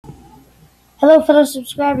Hello, fellow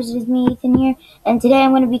subscribers. It is me, Ethan here, and today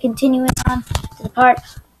I'm going to be continuing on to the part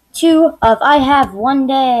 2 of I Have One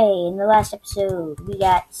Day. In the last episode, we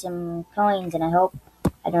got some coins, and I hope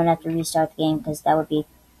I don't have to restart the game because that would be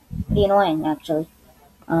pretty annoying, actually.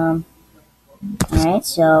 Alright,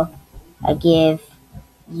 so I give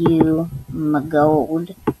you my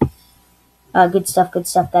gold. Good stuff, good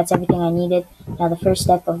stuff. That's everything I needed. Now the first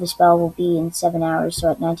step of the spell will be in 7 hours,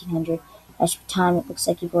 so at 1900. As for time, it looks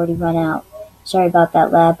like you've already run out. Sorry about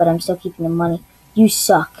that, lad, but I'm still keeping the money. You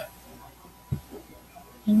suck.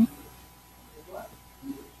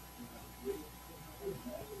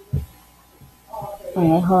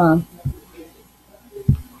 Alright, hold on.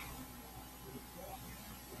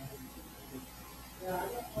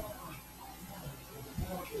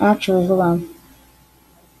 Actually, hold on.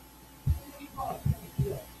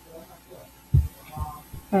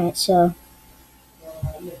 Alright, so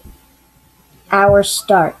hour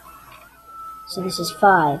start. So this is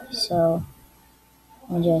 5, so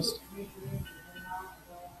I'm just...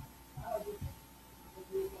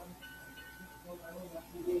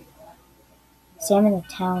 Examine the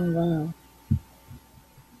town well.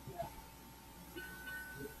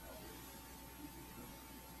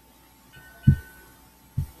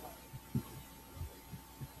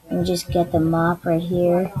 Let me just get the mop right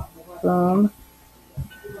here. Boom.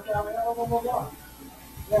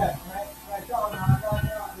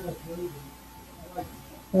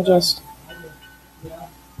 Let me just...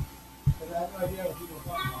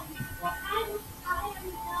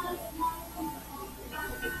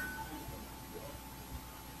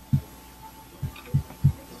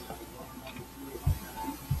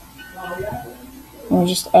 Let me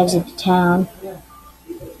just exit the town.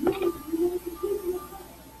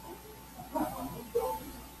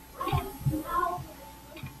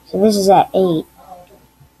 So this is at 8.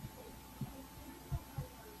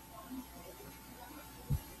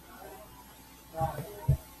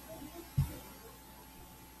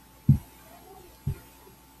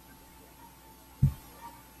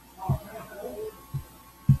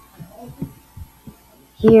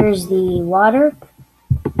 Here's the water.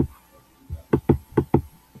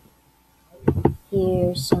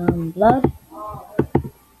 Here's some blood.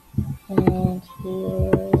 And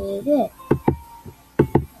here is it.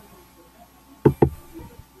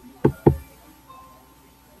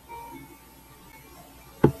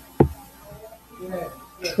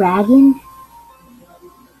 Dragon?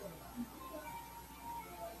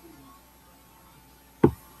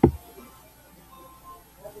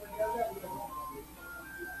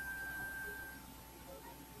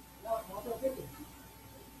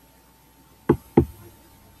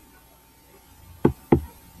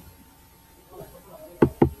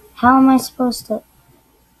 How am I supposed to...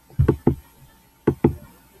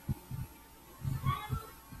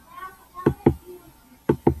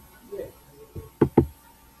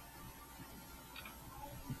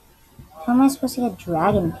 How am I supposed to get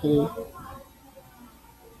dragon pea?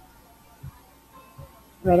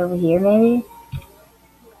 Right over here, maybe?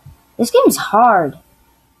 This game's hard.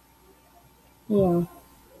 Yeah.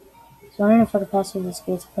 So wondering if I could pass through these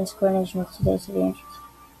gates. Prince coordination with today's to the entrance.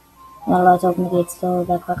 Not allowed to open the gates though.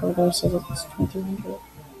 That clock over there says it's 2200.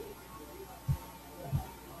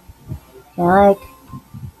 Can I, like,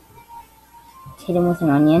 hit him with an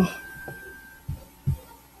onion?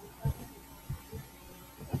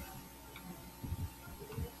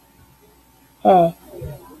 Hey.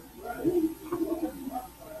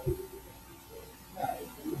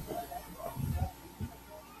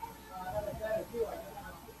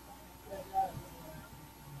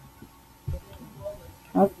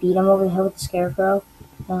 Can I beat him over the head with the scarecrow?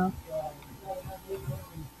 No.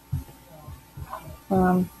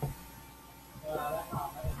 Can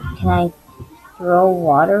I throw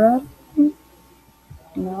water at him?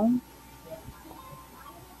 No.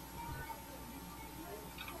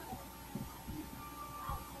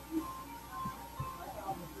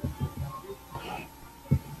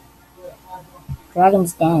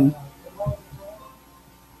 Dragon's Den.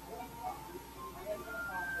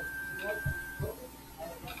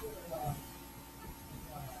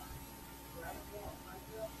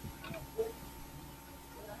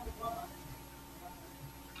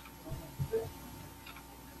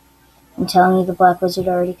 I'm telling you, the Black Wizard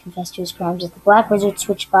already confessed to his crimes. If the Black Wizard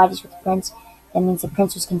switched bodies with the Prince, that means the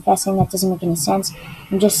Prince was confessing. That doesn't make any sense.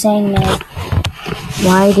 I'm just saying that.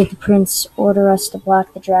 Why did the Prince order us to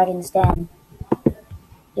block the Dragon's Den?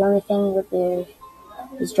 The only thing with there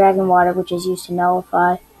is dragon water, which is used to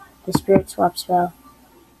nullify the spirit swap spell.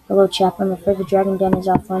 Hello, chap. I'm afraid the Dragon Den is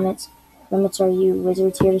off limits. Limits are you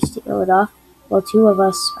wizards here to steal it off? Well, two of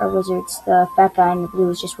us are wizards. The fat guy in the blue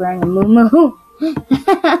is just wearing a muumuu.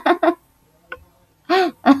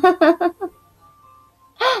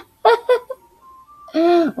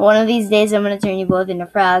 One of these days I'm going to turn you both into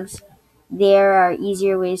frogs. There are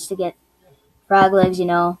easier ways to get frog legs, you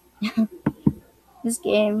know. This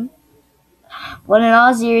game. But in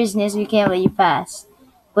all seriousness, we can't let you pass.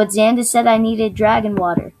 But Xander said I needed dragon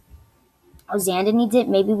water. Oh, Xander needs it?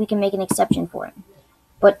 Maybe we can make an exception for him.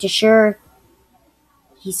 But to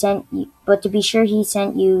be sure he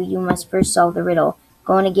sent you, you must first solve the riddle.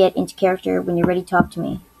 Going to get into character. When you're ready, talk to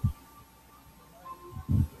me.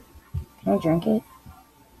 Can I drink it?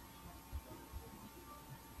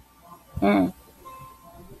 Yeah.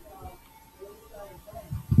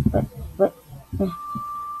 But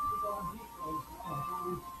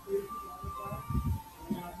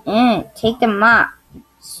take the mop.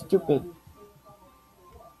 Stupid.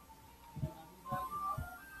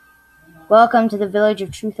 Welcome to the village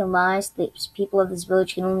of truth and lies. The people of this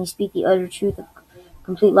village can only speak the utter truth of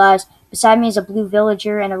complete lies. Beside me is a blue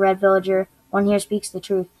villager and a red villager. One here speaks the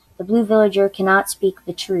truth. The blue villager cannot speak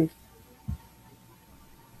the truth.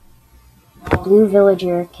 The blue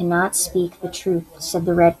villager cannot speak the truth, said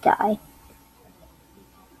the red guy.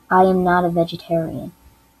 I am not a vegetarian.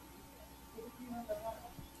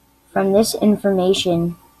 From this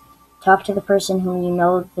information, talk to the person whom you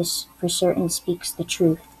know this for certain speaks the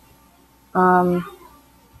truth.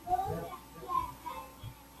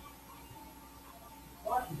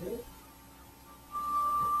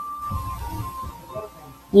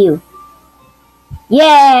 You.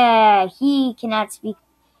 Yeah! He can speak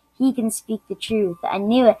the truth. I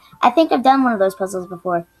knew it. I think I've done one of those puzzles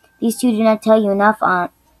before. These two do not tell you enough. I,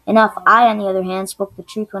 on the other hand, spoke the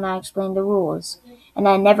truth when I explained the rules. And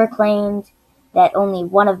I never claimed that only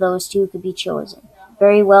one of those two could be chosen.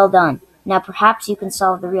 Very well done. Now perhaps you can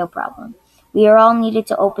solve the real problem. We are all needed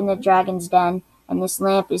to open the dragon's den, and this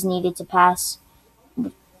lamp is needed to pass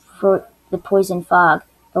for the poison fog.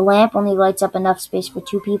 The lamp only lights up enough space for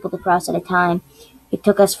 2 people to cross at a time. It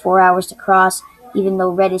took us 4 hours to cross. Even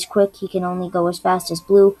though red is quick, he can only go as fast as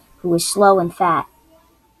blue, who is slow and fat.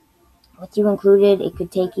 With you included, it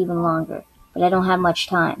could take even longer, but I don't have much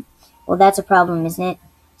time. Well, that's a problem, isn't it?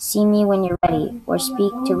 See me when you're ready, or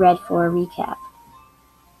speak to Red for a recap.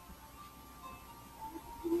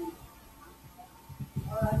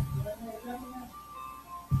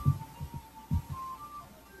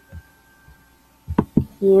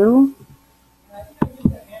 You?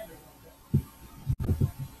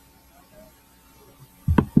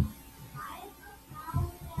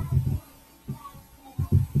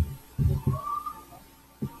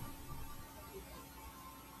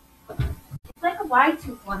 It's like a wide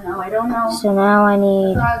tooth one though, I don't know. So now I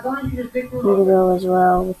need you to go as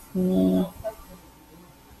well with me.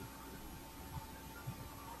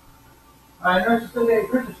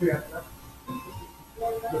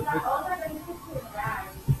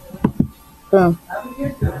 Boom.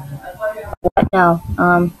 What? No.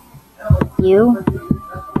 You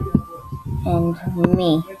and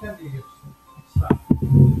me.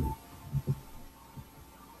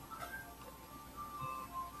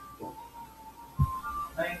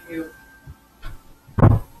 Thank you.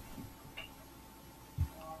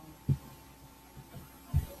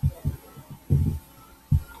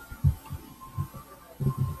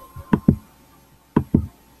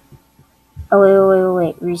 Oh,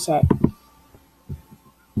 wait. Reset.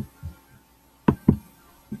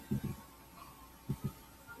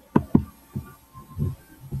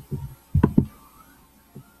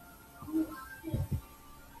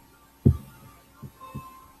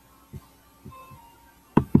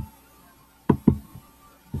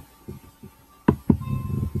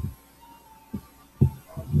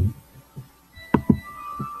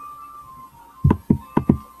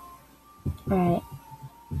 Alright.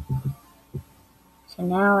 So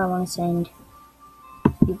now I want to send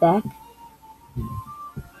you back.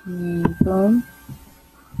 And boom.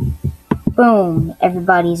 Boom!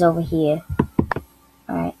 Everybody's over here.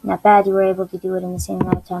 Alright, not bad you were able to do it in the same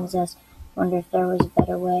amount of time as us. Wonder if there was a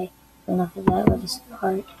better way. But enough of that, let us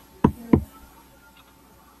depart.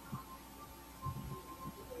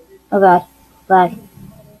 Oh god, Black.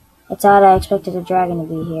 It's odd I expected a dragon to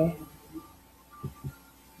be here.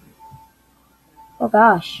 Oh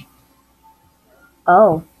gosh.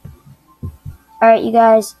 Oh. Alright, you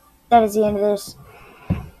guys, that is the end of this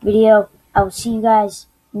video. I will see you guys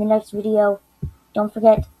in the next video. Don't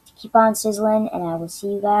forget to keep on sizzling, and I will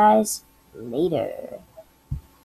see you guys later.